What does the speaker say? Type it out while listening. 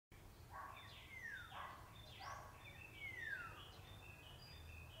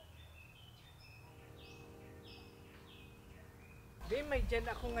may dyan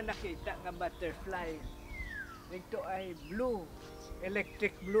ako nga nakita nga butterfly. Ito ay blue.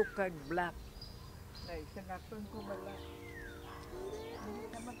 Electric blue kag black. Ay, sanakon ko bala. Hindi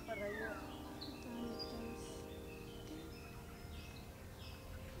ka magparaya.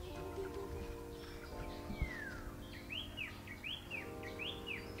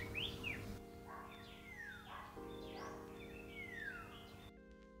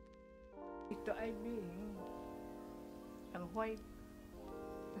 Ito ay being ang white.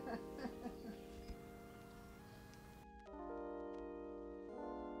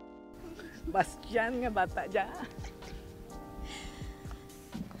 Bastian nga bata dyan.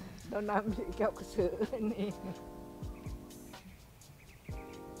 Daw namin ikaw kusuun eh.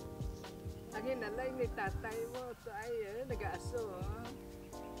 Ang hinalay ni tatay mo, ito ay nag-aaso.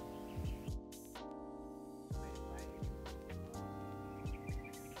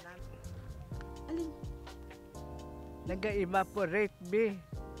 Alin? Nag-evaporate, B.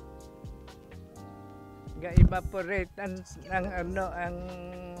 Nag-evaporate ang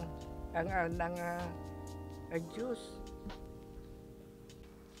juice.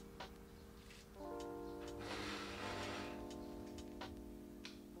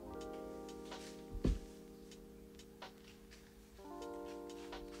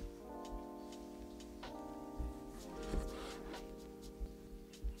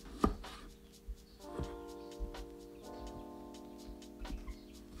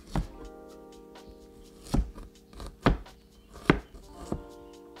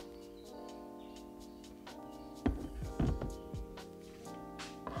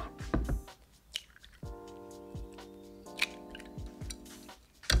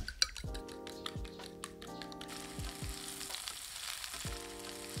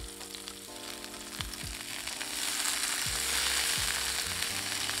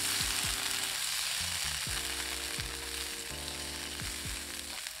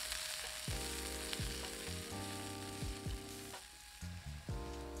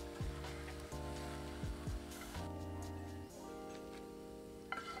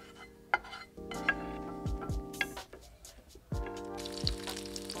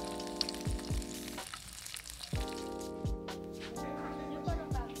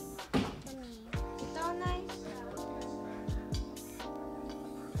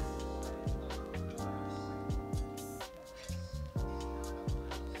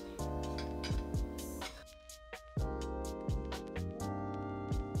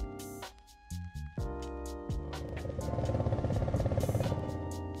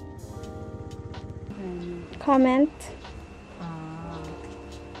 Comment. I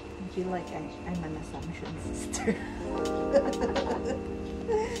feel like I'm an assumption sister.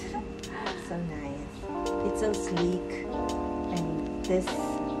 So nice. It's so sleek, and this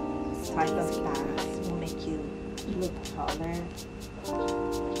type of bags will make you look taller. So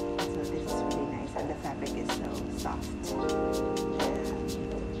this is really nice, and the fabric is so soft and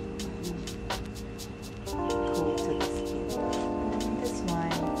cool to the skin. And this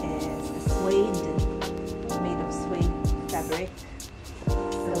one is a suede, made of suede fabric.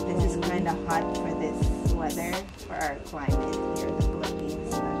 So this is kind of hot for this weather, for our climate here in the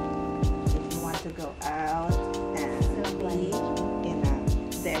Philippines. If you want to go out and be in a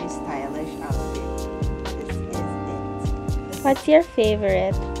very stylish outfit, this is it. What's your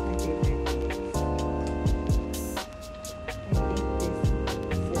favorite? My favorite is, I think this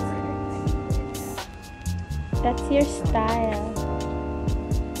is her. That's your style.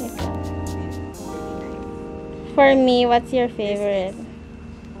 Really nice. For me, what's your favorite?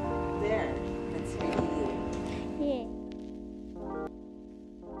 There, that's really you. Yeah.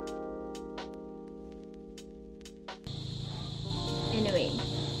 Anyway,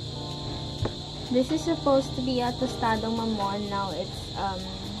 this is supposed to be a tostadong mamon. Now it's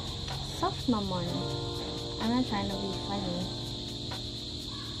soft mamon. I'm not trying to be funny.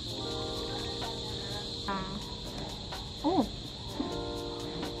 Oh,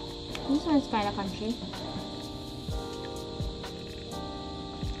 this one's kind of crunchy.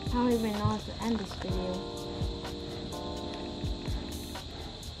 I don't even know how to end this video.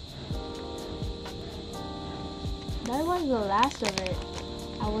 That was the last of it.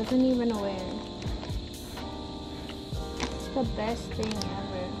 I wasn't even aware. It's the best thing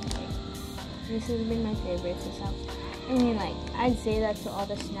ever. Like, this has been my favorite since I mean, like, I'd say that to all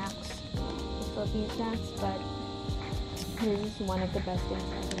the snacks, the Philippine snacks, but this is one of the best things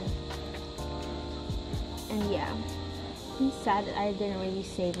ever. And yeah, I'm sad that I didn't really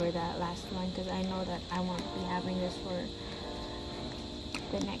savor that last one because I know that I won't be having this for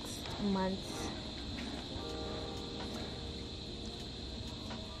the next months.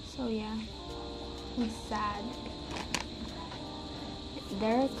 So yeah, I'm sad.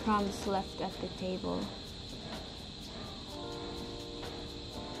 there are crumbs left at the table.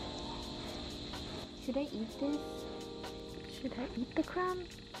 Should I eat this? Should I eat the crumb?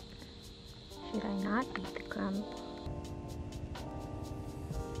 Should I not eat the crumb?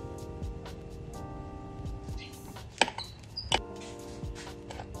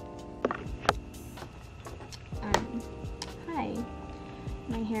 Hi.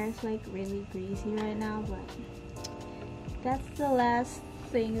 My hair is like really greasy right now, but that's the last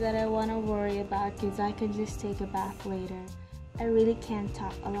thing that I want to worry about because I could just take a bath later. I really can't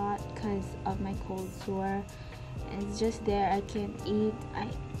talk a lot because of my cold sore. It's just there. I can't eat.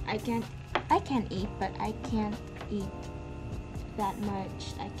 I can eat, but I can't eat that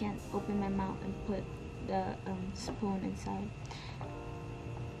much. I can't open my mouth and put the spoon inside.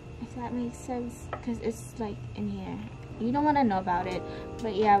 If that makes sense, because it's like in here. You don't want to know about it,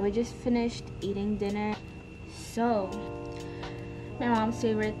 but yeah, we just finished eating dinner. So my mom's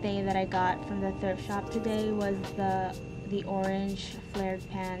favorite thing that I got from the thrift shop today was the orange flared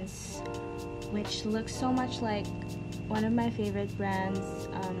pants, which looks so much like one of my favorite brands,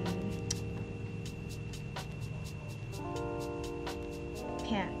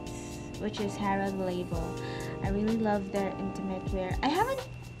 pants, which is Harrod Label. I really love their intimate wear. I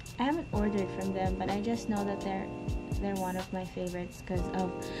haven't ordered from them, but I just know that they're one of my favorites because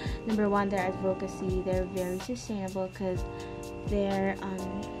of, number one, their advocacy. They're very sustainable because their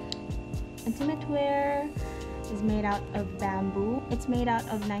intimate wear is made out of bamboo. It's made out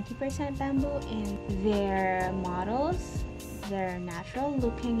of 90% bamboo, and their models, they're natural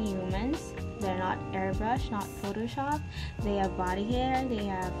looking humans. They're not airbrushed, not photoshopped. They have body hair, they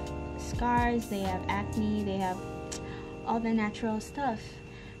have scars, they have acne, they have all the natural stuff.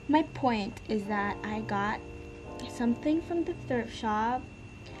 My point is that I got something from the thrift shop.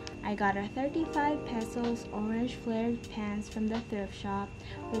 I got a 35 pesos orange flared pants from the thrift shop,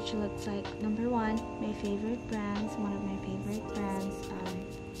 which looks like, number one, my favorite brands, one of my favorite brands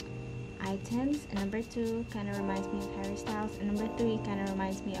items, and number two, kind of reminds me of Harry Styles, and number three, kind of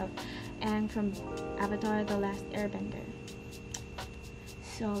reminds me of Aang from Avatar: The Last Airbender.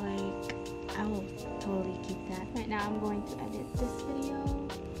 So like, I will totally keep that. Right now I'm going to edit this video.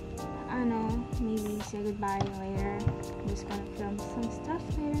 I don't know, maybe say goodbye later. I'm just gonna film some stuff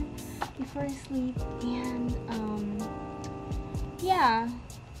later before I sleep, and yeah,